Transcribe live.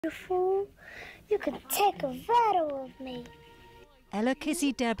Beautiful. You can take a photo of me. Ella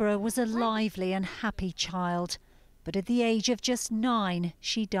Kissi-Debrah was a lively and happy child, but at the age of just 9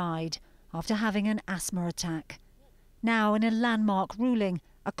 she died after having an asthma attack. Now, in a landmark ruling,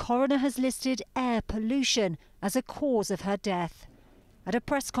 a coroner has listed air pollution as a cause of her death. At a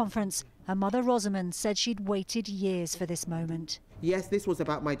press conference, her mother Rosamond said she'd waited years for this moment. Yes, this was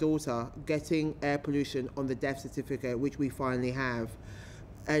about my daughter getting air pollution on the death certificate, which we finally have.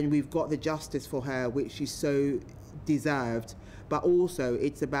 And we've got the justice for her, which she so deserved. But also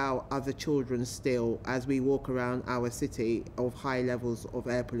it's about other children still as we walk around our city of high levels of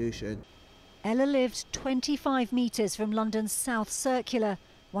air pollution. Ella lived 25 metres from London's South Circular,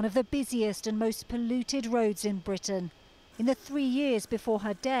 one of the busiest and most polluted roads in Britain. In the 3 years before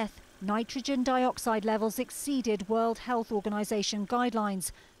her death, nitrogen dioxide levels exceeded World Health Organization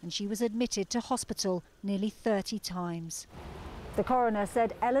guidelines, and she was admitted to hospital nearly 30 times. The coroner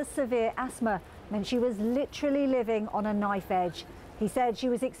said Ella's severe asthma meant she was literally living on a knife edge. He said she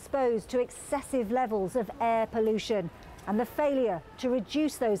was exposed to excessive levels of air pollution, and the failure to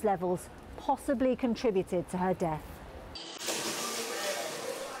reduce those levels possibly contributed to her death.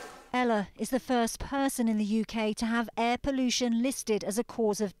 Ella is the first person in the UK to have air pollution listed as a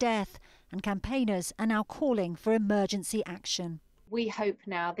cause of death, and campaigners are now calling for emergency action. We hope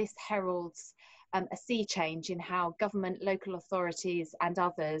now this heralds a sea change in how government, local authorities and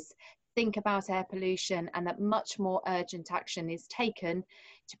others think about air pollution, and that much more urgent action is taken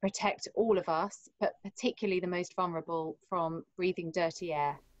to protect all of us, but particularly the most vulnerable, from breathing dirty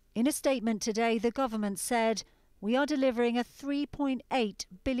air. In a statement today, the government said, "We are delivering a £3.8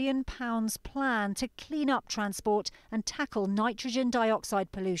 billion plan to clean up transport and tackle nitrogen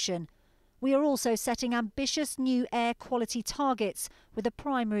dioxide pollution. We are also setting ambitious new air quality targets with a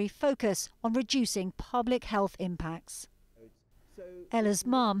primary focus on reducing public health impacts." Ella's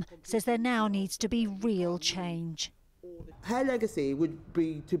mum says there now needs to be real change. Her legacy would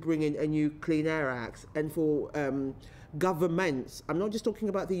be to bring in a new Clean Air Act, and for governments, I'm not just talking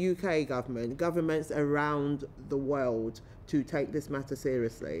about the UK government, governments around the world to take this matter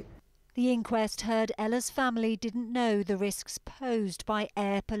seriously. The inquest heard Ella's family didn't know the risks posed by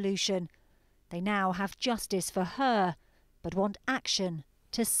air pollution. They now have justice for her, but want action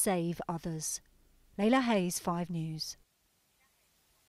to save others. Layla Hayes, 5 News.